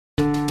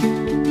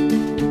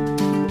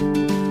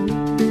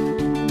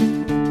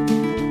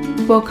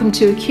welcome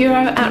to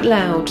Accuro Out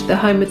Loud, the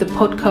home of the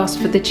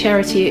podcast for the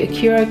charity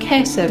Accuro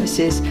Care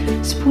Services,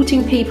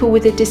 supporting people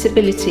with a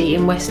disability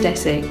in West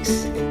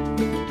Essex.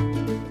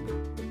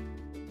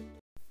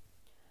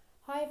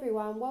 Hi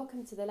everyone,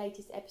 welcome to the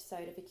latest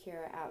episode of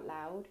Accuro Out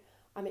Loud.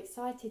 I'm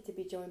excited to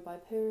be joined by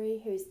Puri,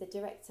 who is the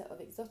Director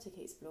of Exotic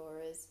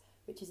Explorers,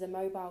 which is a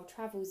mobile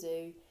travel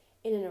zoo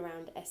in and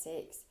around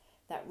Essex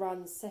that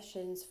runs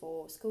sessions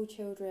for school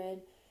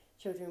children,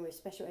 children with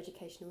special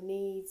educational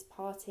needs,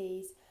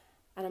 parties,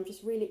 and I'm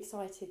just really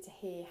excited to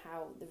hear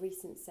how the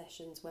recent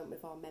sessions went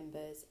with our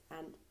members,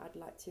 and I'd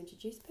like to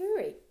introduce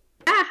Puri.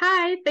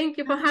 Hi, thank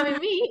you for having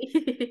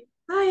me.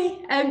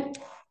 Hi,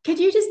 could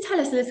you just tell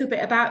us a little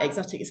bit about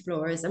Exotic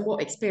Explorers and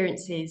what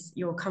experiences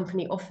your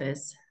company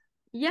offers?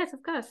 Yes,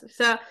 of course.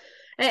 So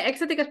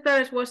Exotic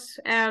Explorers was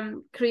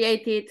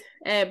created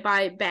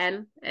by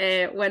Ben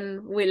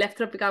when we left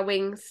Tropical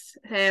Wings.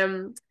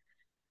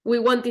 We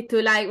wanted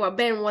to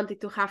Ben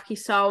wanted to have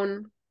his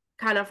own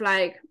kind of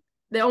like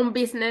their own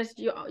business.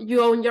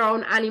 You own your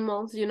own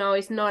animals,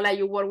 it's not like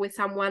you work with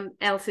someone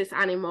else's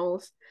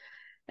animals.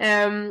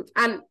 And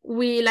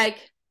we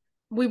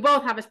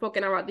both have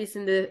spoken about this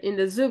in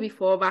the zoo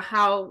before, about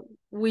how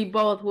we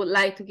both would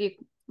like to give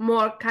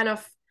more kind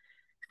of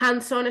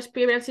hands-on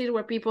experiences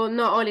where people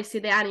not only see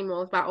the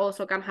animals but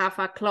also can have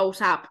a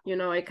close-up,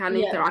 it can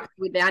interact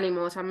with the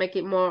animals and make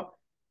it more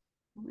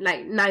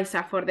like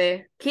nicer for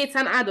the kids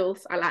and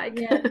adults alike.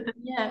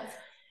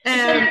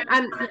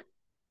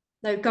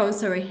 No, go on,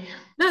 sorry.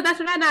 No,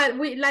 that's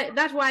right.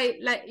 That's why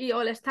it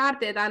all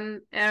started, and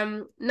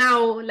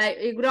now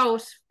it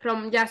grows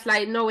from just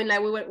knowing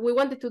we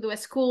wanted to do a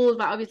school,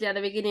 but obviously at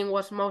the beginning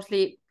was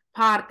mostly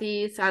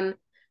parties and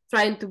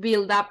trying to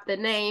build up the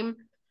name.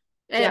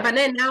 But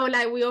then now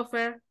we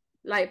offer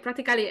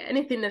practically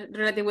anything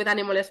related with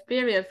animal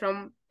experience,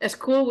 from a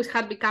school, which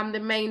had become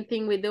the main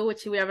thing we do,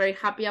 which we are very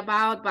happy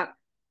about, but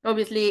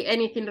obviously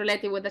anything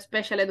related with the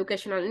special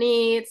educational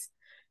needs.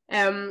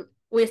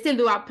 We still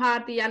do our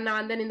party and now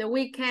and then in the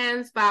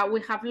weekends, but we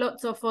have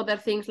lots of other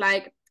things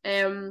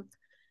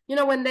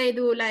when they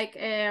do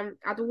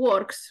at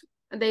works,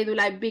 they do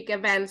big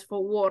events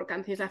for work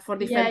and things for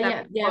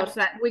different works.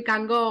 We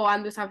can go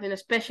and do something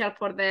special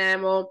for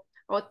them, or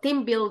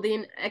team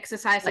building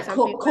exercises, and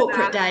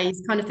corporate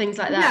days, kind of things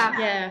like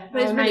that.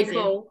 It's amazing.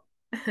 Really cool.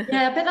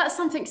 I bet that's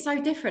something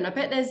so different. I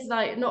bet there's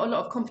not a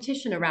lot of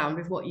competition around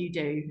with what you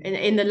do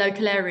in the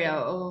local area.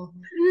 Or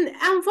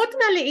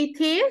unfortunately,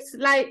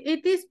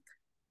 it's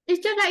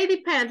just it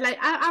depends.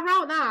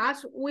 Around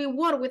us, we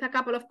work with a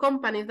couple of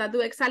companies that do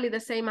exactly the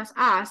same as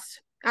us,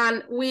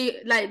 and we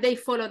they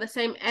follow the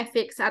same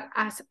ethics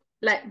as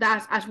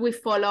we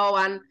follow,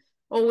 and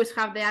always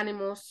have the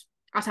animals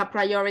as a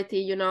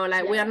priority.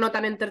 We are not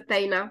an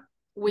entertainer,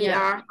 we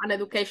are an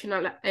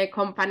educational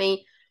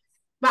company.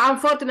 But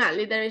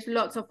unfortunately, there is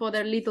lots of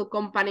other little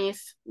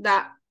companies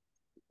that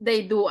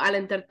they do an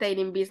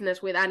entertaining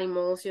business with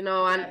animals,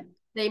 and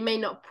they may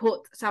not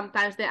put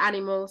sometimes the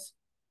animals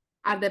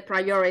as the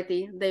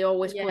priority. They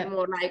always put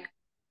more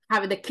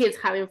having the kids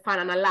having fun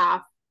and a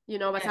laugh,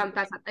 but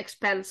sometimes at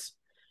expense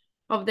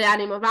of the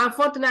animals. But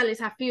unfortunately, there's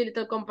a few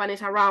little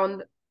companies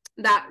around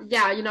that,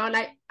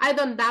 I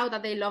don't doubt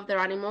that they love their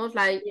animals.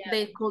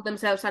 They call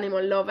themselves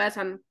animal lovers,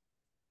 and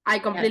I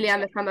completely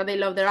understand that they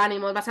love their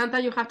animals, but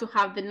sometimes you have to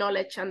have the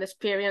knowledge and the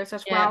experience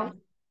as well.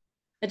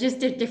 Just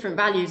different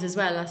values as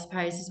well, I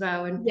suppose, as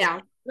well. And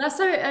that's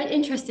so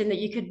interesting that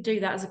you could do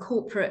that as a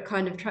corporate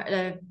kind of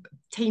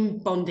team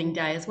bonding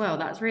day as well.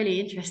 That's really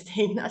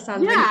interesting. That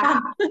sounds really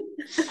fun.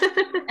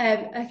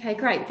 Okay,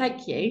 great,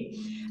 thank you.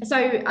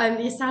 So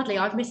sadly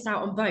I've missed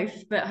out on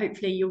both, but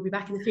hopefully you'll be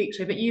back in the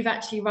future. But you've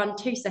actually run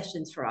 2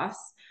 sessions for us.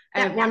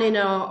 One in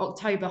our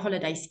October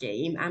holiday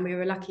scheme, and we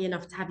were lucky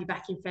enough to have you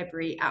back in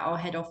February at our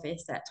head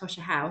office at Tosha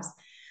House.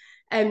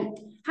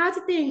 How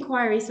did the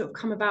inquiry sort of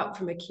come about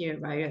from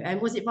Accuro? And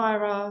was it via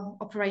our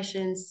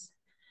operations?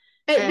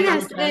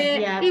 Yes,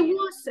 it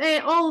was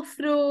all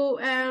through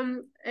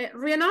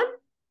Rhiannon.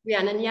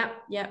 Rhiannon.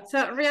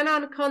 So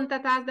Rhiannon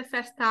contacted us the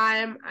first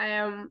time,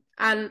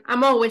 and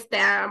I'm always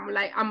there.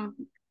 I'm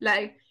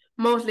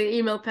mostly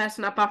email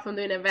person, apart from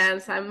doing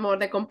events. I'm more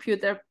the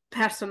computer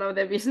person of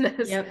the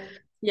business. So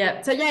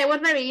it was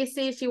very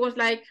easy. She was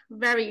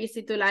very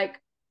easy to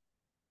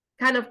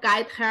kind of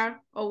guide her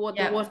on what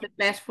was the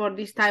best for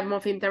this type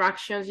of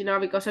interactions,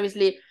 because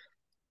obviously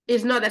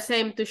it's not the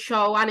same to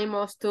show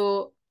animals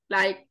to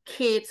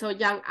kids or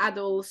young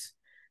adults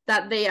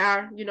that they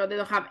are, they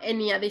don't have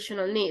any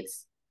additional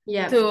needs.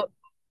 To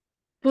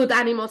put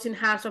animals in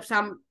hands of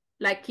some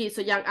kids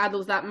or young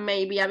adults that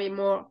may be a bit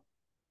more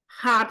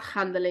hard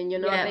handling, they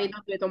don't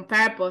do it on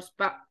purpose,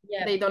 but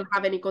they don't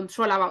have any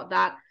control about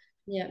that.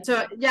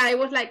 So it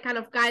was kind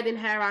of guiding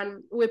her,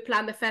 and we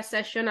planned the first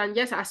session, and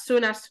as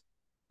soon as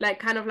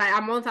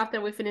a month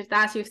after we finished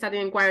that, she started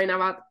inquiring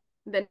about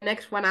the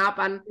next one up,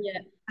 and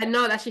I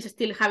know that she's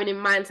still having in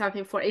mind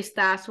something for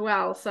Easter as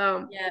well.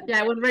 So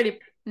it was really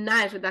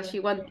nice with that. She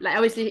wanted,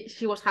 obviously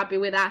she was happy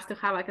with us to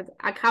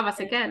have us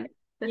again.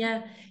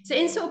 So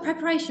in sort of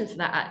preparation for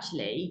that,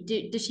 actually,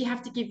 does she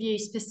have to give you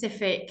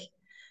specific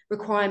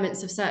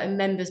requirements of certain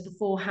members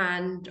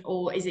beforehand,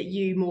 or is it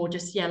you more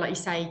just, like you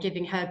say,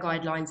 giving her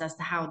guidelines as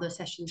to how the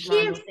sessions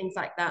run or things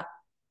like that?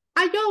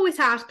 I always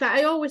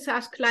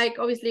ask, like,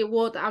 obviously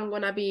what I'm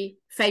going to be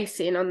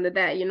facing on the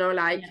day, you know,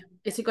 like,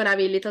 is it going to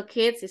be little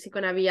kids? Is it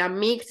going to be a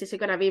mix? Is it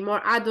going to be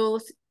more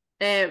adults?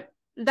 That's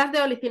the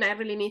only thing I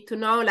really need to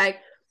know. Like,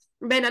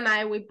 Ben and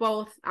I, we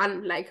both,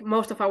 and like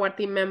most of our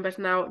team members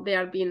now, they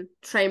are being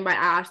trained by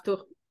us to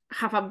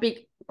have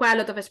quite a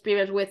lot of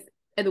experience with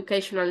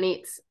educational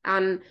needs.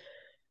 And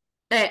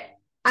at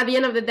the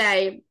end of the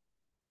day,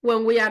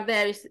 when we are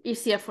there, it's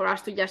easier for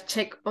us to just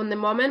check on the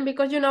moment,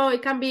 because, you know,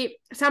 it can be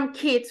some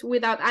kids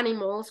without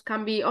animals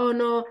can be, oh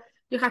no,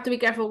 you have to be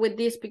careful with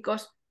this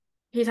because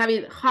he's a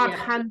bit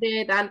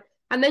hard-handed,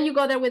 and then you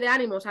go there with the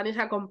animals and it's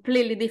a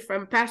completely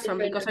different person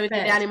because obviously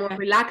the animal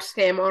relax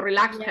him or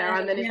relax her,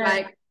 and then it's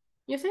like,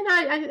 you say, no,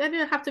 I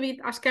didn't have to be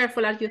as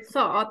careful as you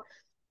thought.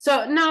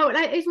 So no,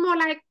 like, it's more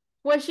like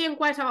when she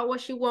inquires about what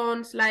she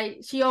wants,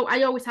 like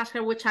I always ask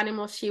her which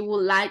animals she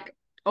would like,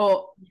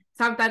 or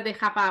sometimes they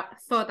have a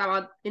thought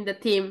about in the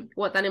team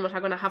what animals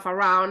are going to have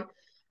around.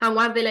 And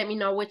once they let me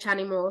know which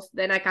animals,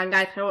 then I can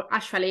guide her.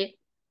 Actually,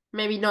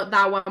 maybe not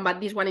that one, but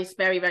this one is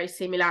very, very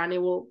similar, and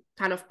it will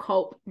kind of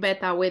cope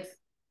better with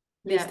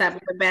this type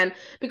of event.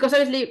 Because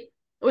obviously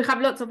we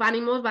have lots of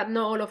animals, but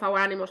not all of our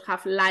animals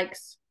have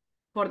likes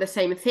for the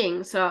same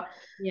thing. So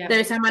there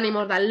is some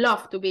animals that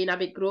love to be in a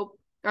big group,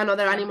 and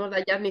other animals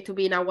that just need to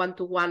be in a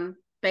one-to-one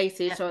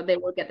basis, so they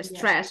will get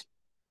stressed.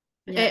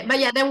 But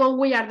then when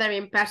we are there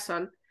in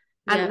person,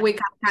 and we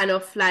can kind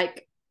of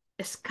like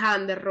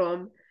scan the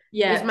room,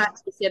 it's much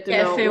easier to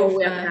know what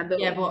we are going to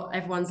do. What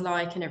everyone's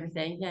like and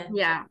everything.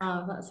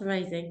 Oh, that's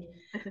amazing.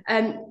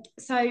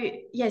 So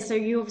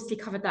you obviously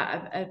covered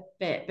that a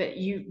bit, but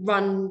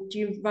do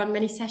you run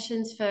many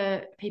sessions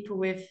for people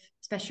with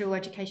special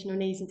educational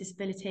needs and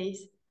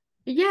disabilities?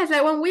 Yes,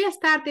 like when we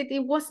started,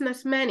 it wasn't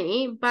as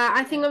many, but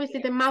I think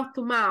obviously the mouth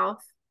to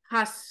mouth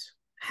has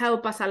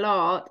helped us a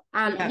lot,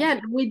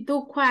 and we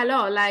do quite a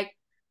lot. Like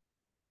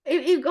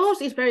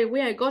it's very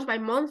weird. It goes by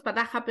months, but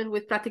that happens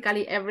with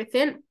practically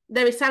everything.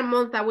 There is some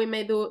months that we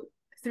may do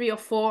 3 or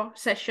 4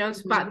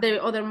 sessions, but there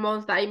are other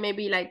months that it may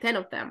be like 10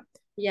 of them.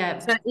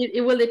 So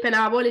it will depend.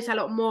 Our ball is a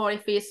lot more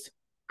if it's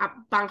a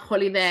bank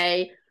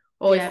holiday,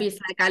 or if it's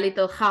like a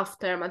little half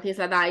term and things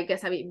like that, it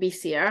gets a bit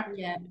busier.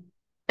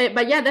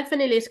 But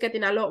definitely it's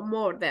getting a lot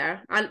more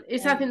there. And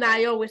it's something that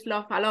I always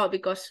love a lot,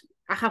 because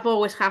I have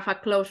always had a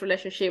close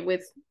relationship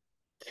with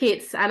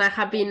kids, and I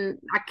have been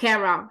a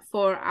carer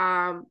for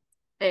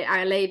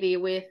a lady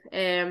with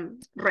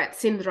Rett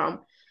syndrome.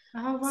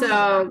 Oh, wow.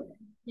 So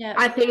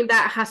I think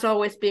that has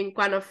always been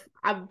kind of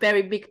a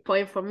very big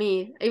point for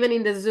me. Even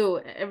in the zoo,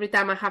 every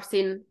time I have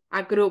seen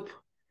a group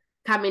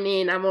coming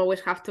in, I'm always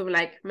have to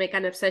like make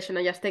an obsession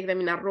and just take them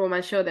in a room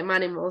and show them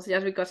animals,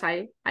 just because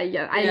I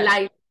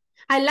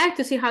like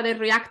to see how they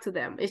react to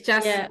them. It's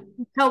just it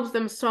helps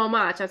them so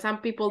much, and some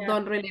people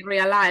don't really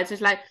realize.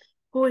 It's like,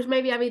 it's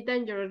maybe a bit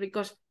dangerous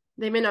because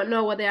they may not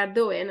know what they are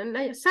doing,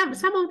 and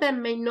some of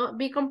them may not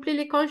be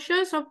completely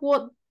conscious of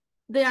what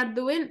they are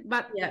doing,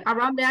 but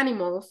around the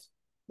animals,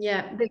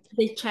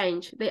 they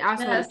change. They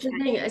absolutely that's the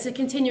thing. It's a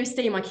continuous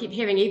theme I keep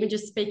hearing, even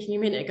just speaking a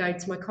minute ago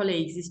to my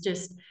colleagues, is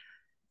just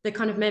the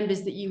kind of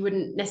members that you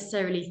wouldn't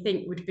necessarily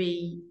think would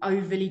be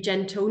overly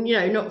gentle, you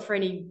know, not for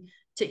any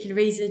particular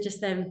reason,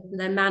 just their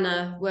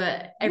manner,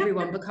 where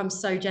everyone becomes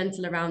so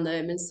gentle around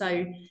them and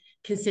so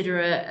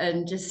considerate,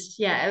 and just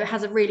it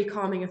has a really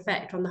calming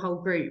effect on the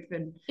whole group.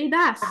 And it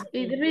does.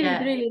 It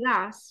really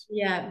does.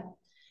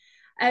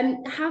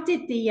 How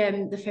did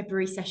the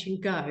February session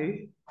go,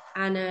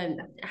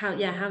 and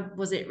how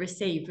was it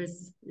received?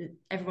 Was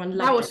everyone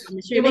loved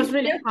it? It was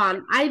really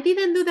fun. I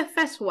didn't do the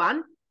first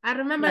one. I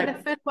remember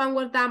the first one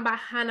was done by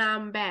Hannah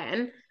and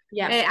Ben.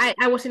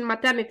 I was in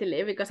maternity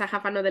leave because I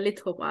have another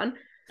little one.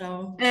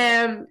 But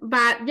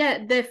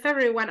the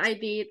February one I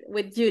did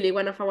with Julie,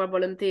 one of our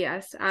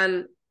volunteers,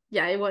 and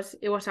it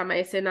was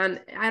amazing. And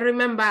I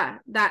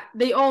remember that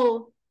they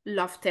all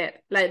loved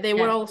it. Like, they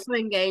were all so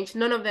engaged.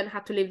 None of them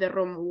had to leave the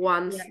room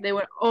once. They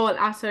were all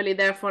absolutely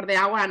there for the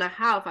hour and a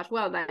half as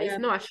well. That is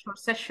not a short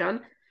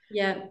session.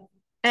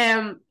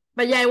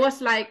 But it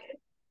was like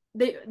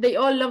they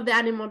all loved the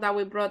animal that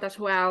we brought as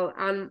well.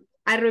 And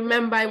I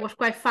remember it was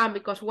quite fun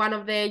because one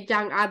of the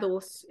young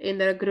adults in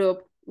the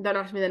group, don't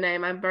ask me the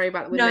name, I'm very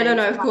bad with names.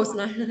 No, of course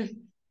not.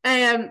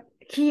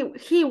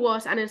 He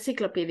was an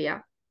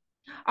encyclopedia.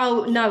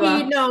 Oh, Noah.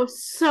 He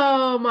knows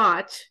so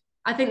much.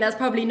 I think that's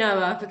probably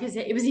Noah, because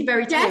was he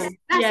very tall? Yes,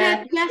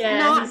 that's it.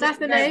 Yes, that's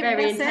the name.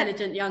 Very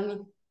intelligent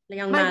young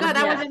man. My God,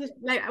 I was just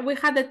like, we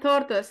had the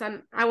tortoise,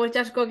 and I was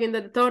just cooking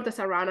the tortoise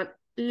around, and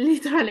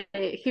literally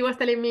he was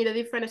telling me the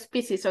different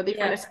species of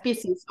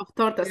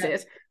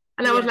tortoises.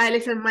 And I was like,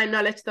 listen, my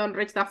knowledge don't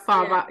reach that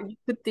far, but you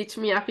could teach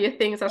me a few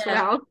things as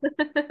well.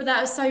 But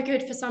that was so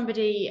good for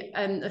somebody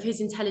of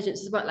his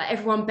intelligence as well. Like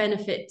everyone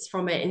benefits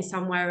from it in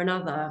some way or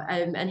another.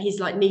 And his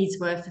like needs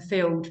were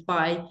fulfilled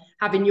by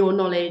having your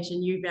knowledge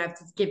and you being able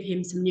to give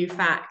him some new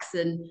facts.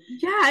 And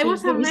it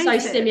was amazing. He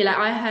was so stimulated.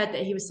 I heard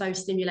that he was so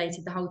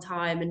stimulated the whole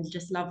time and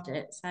just loved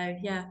it. So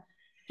yeah.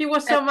 He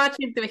was so much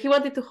into it. He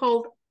wanted to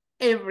hold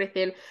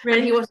everything. Really?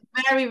 And he was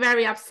very,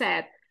 very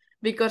upset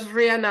because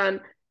Rhiannon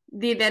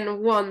didn't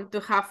want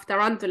to have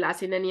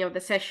tarantulas in any of the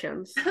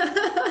sessions.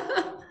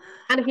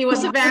 And he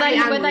was very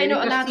angry. Were they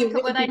not allowed to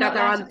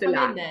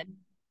come in then?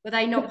 Were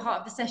they not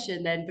part of the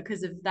session then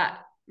because of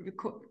that?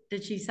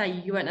 Did she say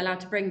you weren't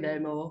allowed to bring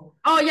them or?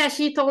 Oh yeah,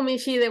 she told me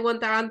she didn't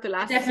want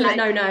tarantulas.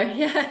 Definitely no.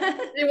 Yeah.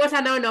 It was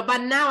a no,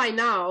 but now I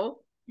know.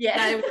 Yeah.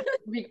 That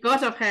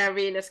because of her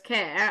being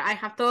scared, I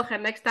have told her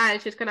next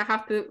time she's gonna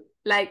have to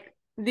like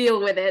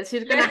deal with it.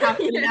 She's gonna have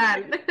to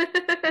learn.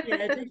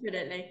 Yeah,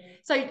 definitely.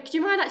 So do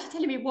you mind actually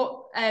telling me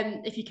what,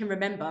 if you can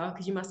remember,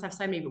 because you must have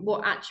so many, but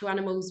what actual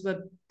animals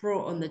were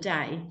brought on the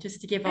day, just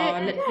to give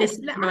our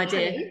listeners an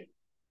idea?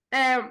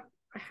 I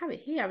have it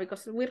here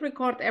because we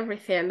record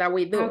everything that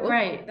we do. Oh,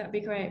 great. That'd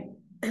be great.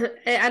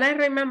 And I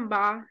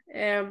remember,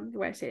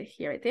 where is it?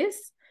 Here it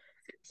is.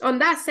 On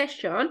that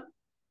session,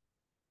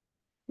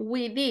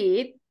 we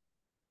did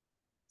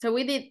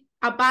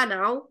a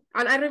banal,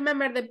 and I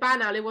remember the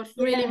banal. It was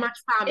really much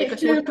fun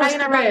because it was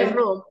flying around the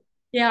room.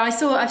 Yeah,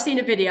 I've seen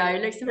a video.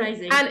 It looks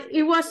amazing. And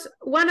it was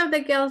one of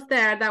the girls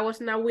there that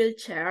was in a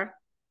wheelchair.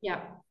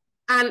 Yeah.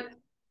 And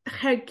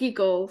her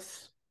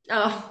giggles.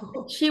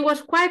 Oh. She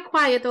was quite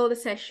quiet all the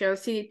session.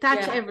 She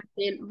touched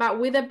everything, but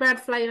with the bird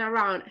flying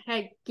around,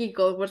 her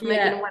giggle was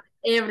making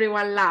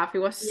everyone laugh. It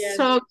was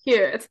so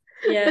cute.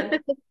 Yeah.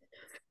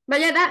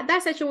 But yeah,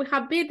 that session we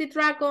have bearded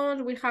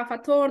dragons, we have a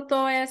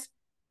tortoise,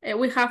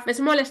 we have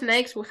small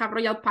snakes, we have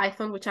royal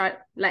pythons, which are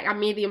like a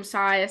medium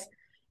size.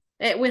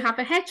 We have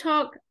a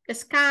hedgehog,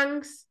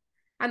 skunks,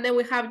 and then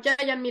we have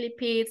giant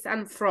millipedes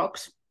and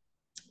frogs.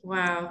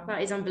 Wow,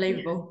 that is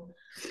unbelievable.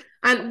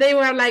 And they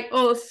were like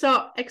all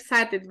so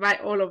excited by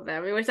all of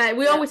them. It was like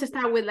we always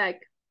start with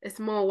like a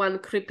small one,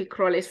 creepy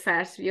crawlies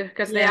first,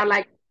 because they are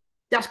like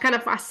just kind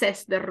of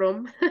assess the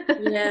room.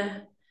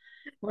 Yeah.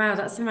 Wow,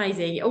 that's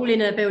amazing. All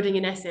in a building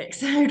in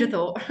Essex. Who'd have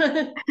thought?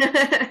 Was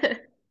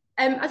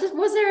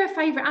there a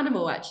favourite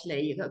animal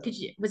actually?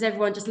 Was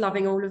everyone just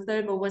loving all of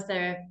them, or was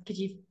there?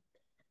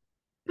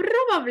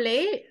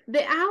 Probably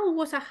the owl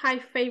was a high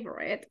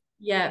favourite.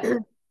 Yeah,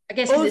 I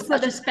guess because it's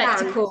such a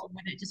spectacle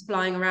with it just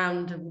flying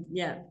around, and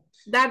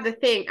that's the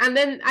thing. And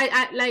then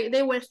I like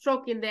they were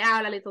stroking the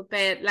owl a little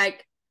bit,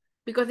 like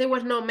because there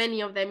was not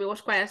many of them. It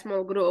was quite a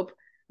small group.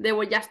 They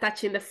were just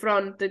touching the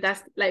front to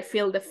just like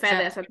feel the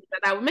feathers and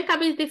that would make a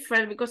bit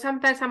different because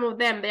sometimes some of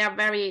them they are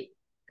very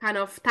kind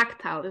of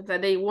tactile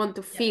that they want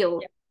to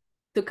feel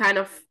to kind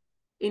of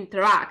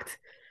interact.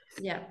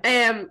 But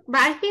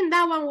I think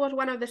that one was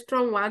one of the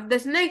strong ones. The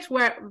snakes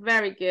were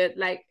very good.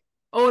 Like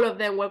all of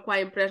them were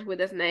quite impressed with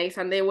the snakes,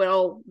 and they were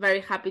all very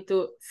happy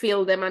to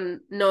feel them and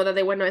know that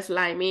they were not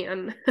slimy.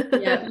 And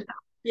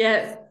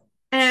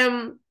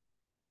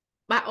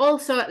but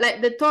also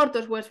like the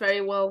tortoise was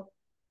very well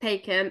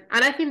taken,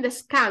 and I think the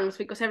skunks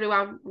because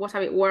everyone was a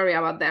bit worried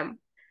about them.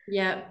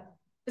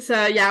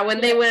 So when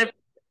they were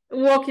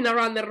walking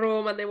around the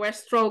room and they were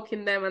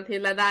stroking them and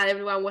things like that,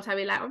 everyone was a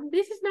bit like,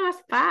 this is not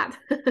as bad.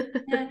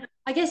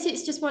 I guess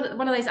it's just one of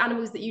those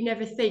animals that you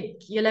never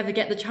think you'll ever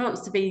get the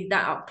chance to be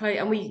that up close,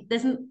 and we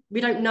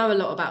don't know a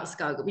lot about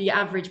skunk. The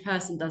average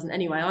person doesn't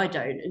anyway. I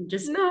don't, and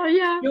just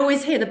you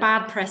always hear the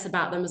bad press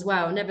about them as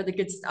well, never the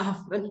good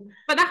stuff. But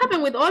that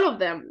happened with all of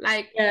them.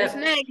 Like the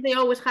snakes, they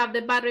always have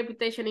the bad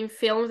reputation in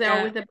films. They're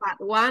always the bad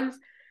ones.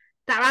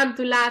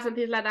 Tarantulas and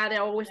things like that,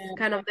 they're always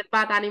kind of the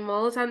bad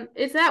animals, and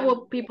is that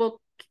what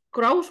people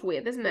grows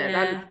with, isn't it?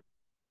 And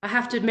I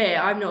have to admit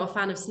I'm not a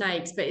fan of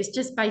snakes, but it's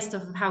just based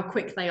off of how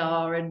quick they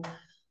are, and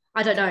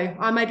I don't know,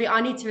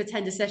 I need to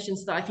attend a session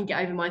so that I can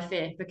get over my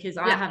fear, because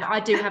I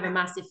do have a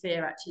massive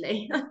fear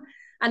actually.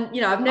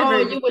 And I've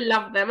never you will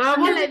love them. This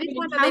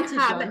one that they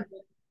have,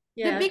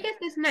 the bigger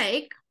the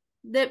snake,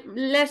 the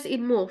less it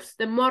moves,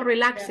 the more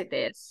relaxed it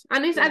is,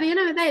 and it's at the end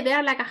of the day they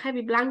are like a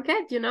heavy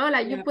blanket,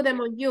 like you put them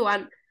on you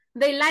and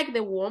they like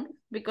the warmth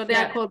because they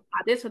are cold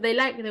blooded, so they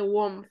like the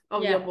warmth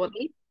of your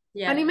body.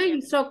 And it makes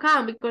you so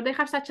calm because they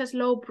have such a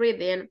slow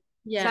breathing,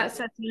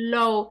 such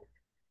low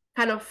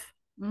kind of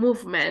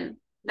movement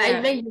that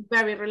it makes you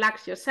very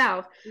relaxed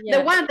yourself.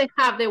 The ones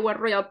they were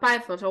royal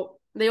pythons, so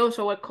they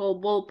also were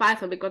called ball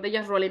python because they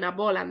just roll in a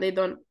ball and they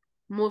don't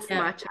move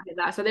much like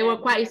that. So they were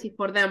quite easy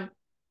for them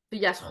to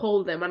just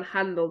hold them and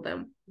handle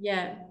them.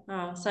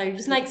 So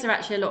snakes are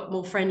actually a lot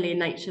more friendly in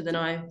nature than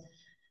I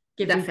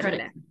give them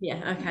credit.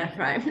 Okay,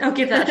 right. I'll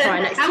give that a try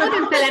next time. I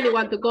wouldn't tell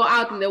anyone to go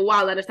out in the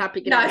wild and start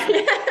picking up.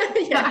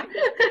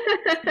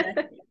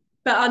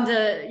 But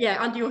under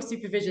your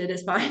supervision,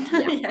 it's fine.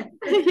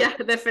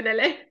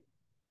 Definitely.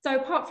 So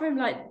apart from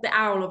like the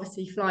owl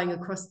obviously flying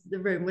across the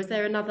room, was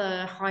there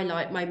another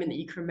highlight moment that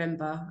you can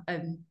remember?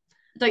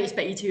 don't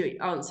expect you to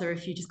answer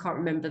if you just can't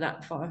remember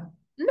that far.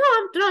 No,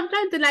 I'm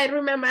trying to like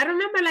remember. I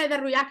remember like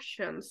the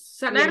reactions,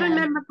 and I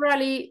remember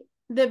probably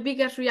the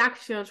biggest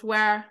reactions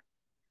were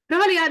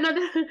probably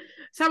another.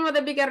 Some of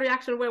the bigger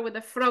reactions were with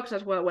the frogs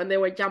as well when they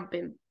were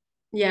jumping.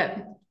 Yeah.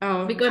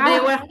 Oh, because they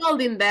were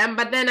holding them,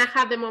 but then I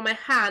had them on my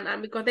hand,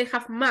 and because they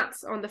have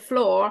mats on the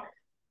floor,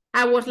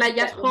 I was like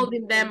just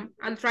holding them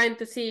and trying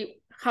to see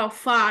how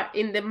far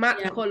in the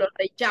mat color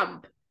they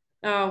jump.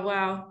 Oh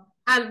wow.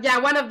 And yeah,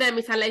 one of them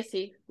is a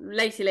lazy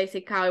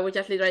cow. It was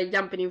just literally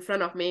jumping in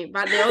front of me,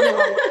 but the other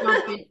one was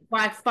jumping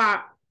quite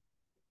far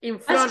in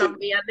front of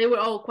me, and they were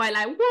all quite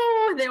like,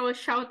 whoa, they were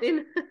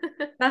shouting.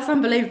 That's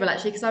unbelievable,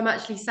 actually, because I'm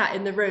actually sat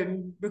in the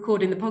room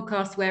recording the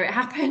podcast where it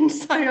happened,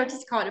 so I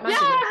just can't imagine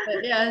it.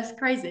 But yeah, it's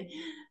crazy.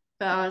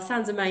 But it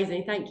sounds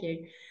amazing. Thank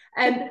you.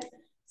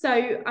 So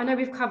I know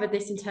we've covered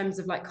this in terms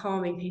of like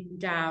calming people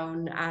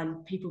down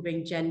and people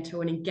being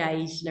gentle and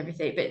engaged and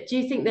everything, but do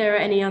you think there are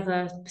any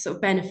other sort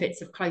of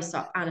benefits of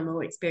close-up animal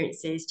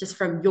experiences, just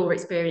from your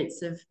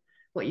experience of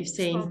what you've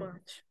seen? So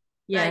much.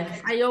 Yeah.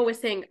 Like, I always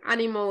think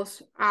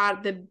animals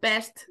are the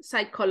best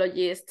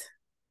psychologists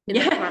in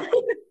the planet.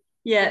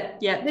 Yeah.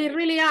 They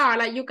really are.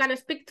 Like, you can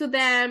speak to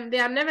them. They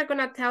are never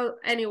going to tell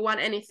anyone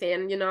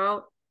anything,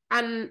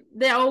 and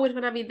they're always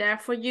going to be there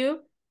for you.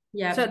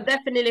 Yeah. So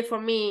definitely for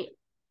me,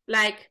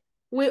 like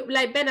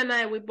Ben and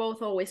I, we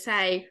both always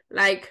say,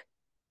 like,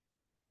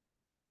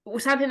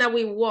 something that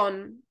we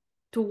want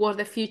towards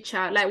the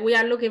future. Like, we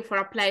are looking for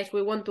a place.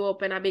 We want to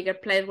open a bigger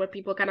place where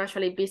people can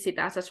actually visit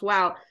us as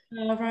well.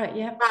 Oh, right,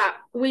 yeah. But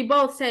we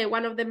both say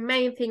one of the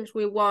main things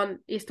we want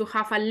is to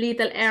have a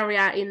little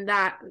area in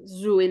that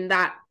zoo, in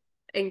that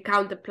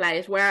encounter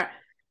place, where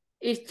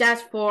it's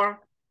just for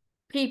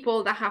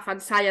people that have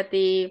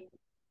anxiety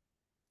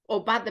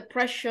or bad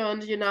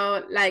depressions,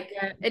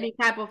 any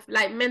type of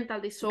like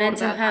mental disorder.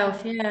 Mental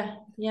health, yeah.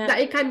 That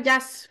it can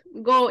just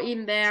go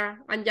in there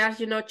and just,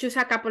 choose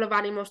a couple of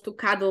animals to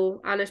cuddle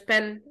and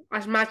spend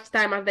as much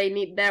time as they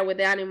need there with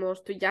the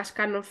animals to just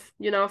kind of,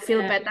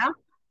 feel better.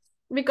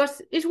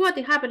 Because it's what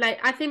it happened. Like,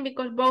 I think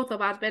because both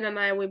of us, Ben and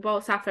I, we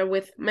both suffer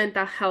with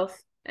mental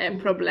health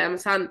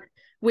problems, and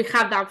we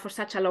have done for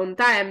such a long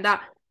time,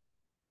 that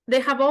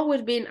they have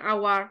always been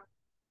our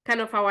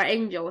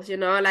angels,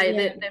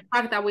 the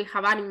fact that we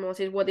have animals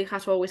is what it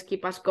has always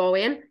keep us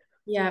going.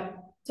 Yeah.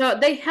 So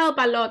they help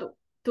a lot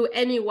to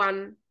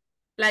anyone.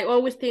 Like,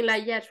 always think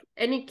like, yes,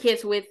 any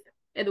kids with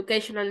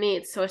educational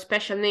needs or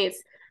special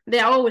needs, they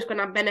are always going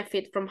to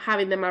benefit from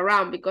having them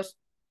around, because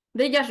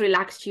they just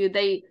relax you,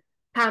 they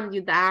calm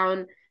you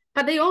down,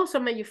 but they also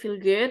make you feel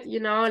good,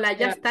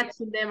 just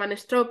touching them and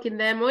stroking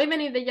them, or even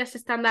if they just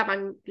stand up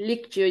and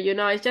lick you,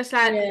 it's just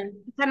like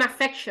it's an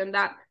affection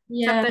that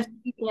sometimes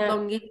people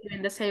don't give you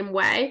in the same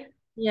way.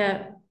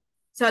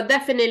 So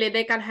definitely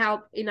they can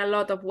help in a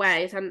lot of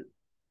ways, and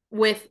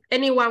with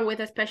anyone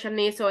with a special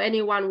needs or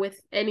anyone with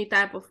any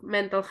type of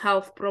mental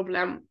health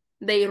problem,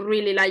 they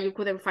really, like, you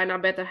couldn't find a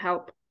better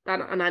help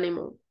than an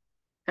animal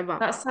ever.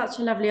 That's such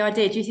a lovely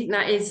idea. Do you think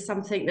that is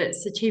something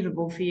that's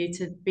achievable for you,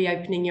 to be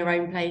opening your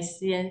own place?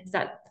 Yeah, is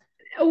that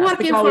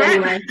working for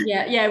anyway?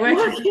 it?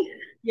 Working.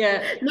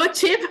 Yeah, not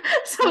cheap,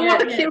 so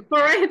working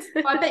for it.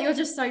 I bet you're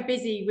just so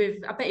busy with,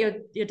 I bet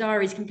your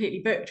diary's completely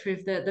booked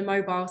with the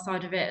mobile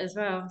side of it as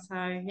well. So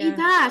it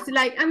does.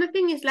 Like, and the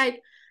thing is,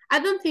 like, I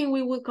don't think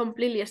we will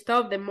completely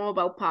stop the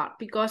mobile part,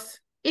 because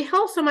it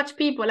helps so much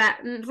people. Like,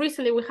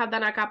 recently we have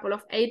done a couple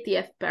of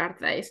 80th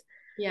birthdays.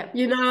 Yeah.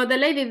 The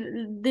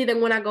lady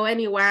didn't want to go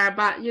anywhere,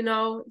 but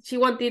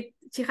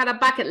she had a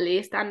bucket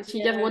list, and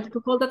she just wanted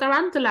to hold a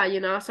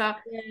tarantula, so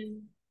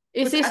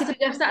it's easy to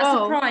just was that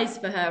a surprise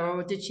for her,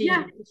 or did she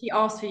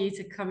ask for you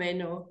to come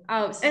in, or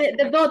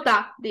the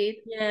daughter did.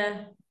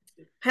 Yeah.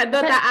 Her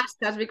daughter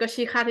asked us, because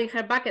she had in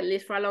her bucket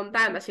list for a long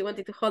time that she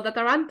wanted to hold a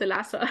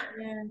tarantula. So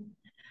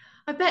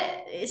I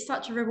bet it's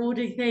such a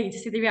rewarding thing to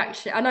see the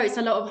reaction. I know it's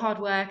a lot of hard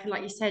work, and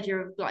like you said,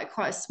 you're like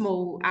quite a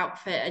small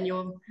outfit, and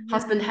your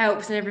husband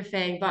helps and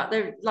everything, but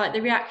the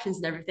reactions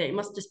and everything, it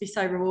must just be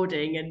so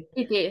rewarding. And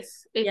it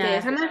is,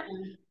 and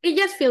it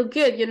just feels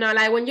good,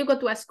 like when you go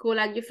to a school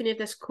and you finish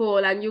the school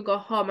and you go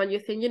home and you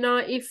think,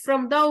 if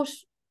from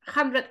those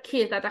 100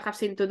 kids that I have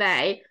seen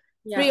today,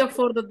 3 or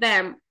 4 of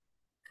them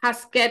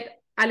has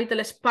get a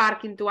little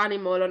spark into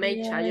animal or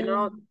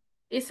nature,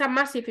 it's a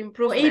massive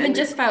improvement. Or even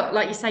just felt,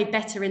 like you say,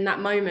 better in that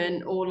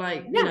moment, or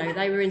like,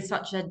 they were in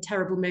such a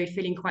terrible mood,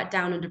 feeling quite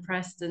down and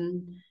depressed,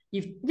 and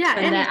you've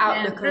turned their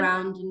outlook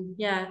around, and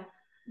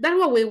that's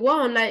what we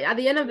want. Like, at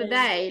the end of the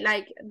day,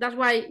 like, that's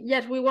why,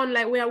 yes, we want,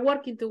 like, we are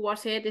working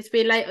towards it. It's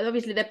been like,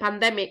 obviously the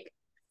pandemic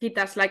hit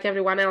us like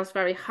everyone else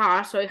very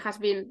hard, so it has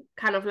been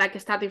kind of like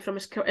starting from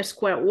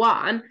square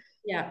one.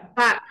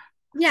 But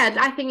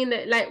I think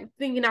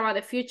thinking about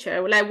the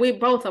future, like, we,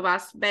 both of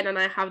us, Ben and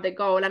I, have the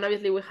goal, and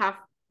obviously we have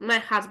my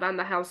husband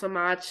that helps so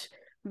much,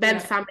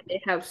 Ben's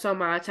family helps so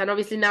much, and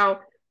obviously now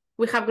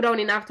we have grown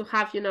enough to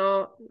have,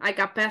 like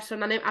a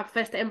person, a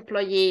first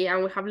employee,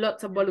 and we have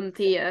lots of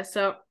volunteers,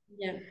 so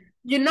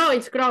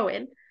it's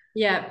growing.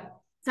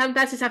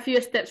 sometimes it's a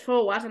few steps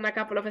forward and a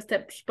couple of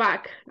steps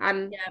back,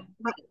 and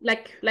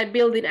like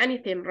building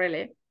anything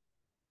really.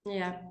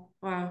 Yeah,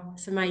 wow,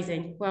 it's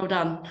amazing. Well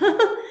done.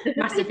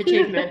 Massive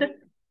achievement.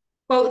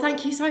 Well,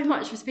 thank you so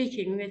much for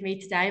speaking with me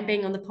today and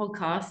being on the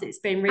podcast. It's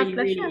been really,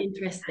 really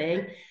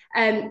interesting.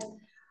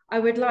 I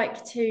would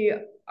like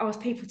to ask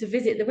people to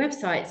visit the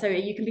website. So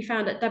you can be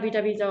found at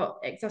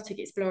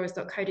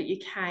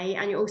www.exoticexplorers.co.uk,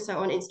 and you're also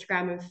on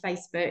Instagram and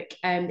Facebook.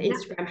 The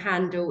Instagram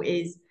handle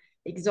is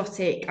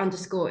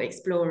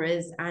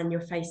exotic_explorers, and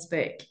your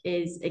Facebook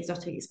is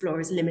Exotic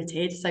Explorers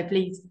Limited. So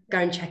please go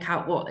and check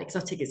out what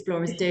Exotic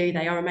Explorers do.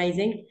 They are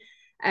amazing.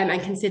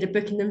 And consider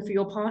booking them for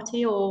your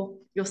party or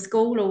your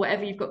school or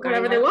whatever you've got going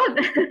on. Whatever they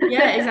want.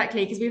 Yeah,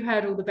 exactly, because we've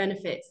heard all the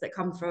benefits that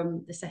come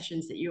from the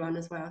sessions that you run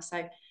as well.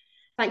 So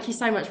thank you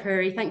so much,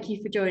 Puri. Thank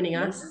you for joining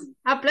us.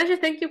 A pleasure.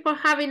 Thank you for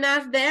having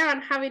us there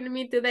and having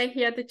me today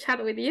here to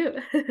chat with you.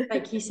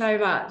 Thank you so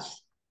much.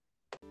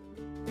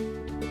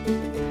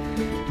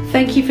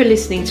 Thank you for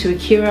listening to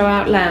Accuro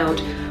Out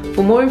Loud.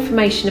 For more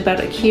information about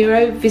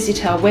Accuro,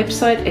 visit our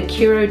website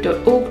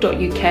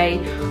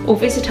accuro.org.uk or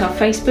visit our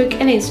Facebook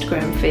and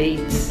Instagram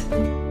feeds.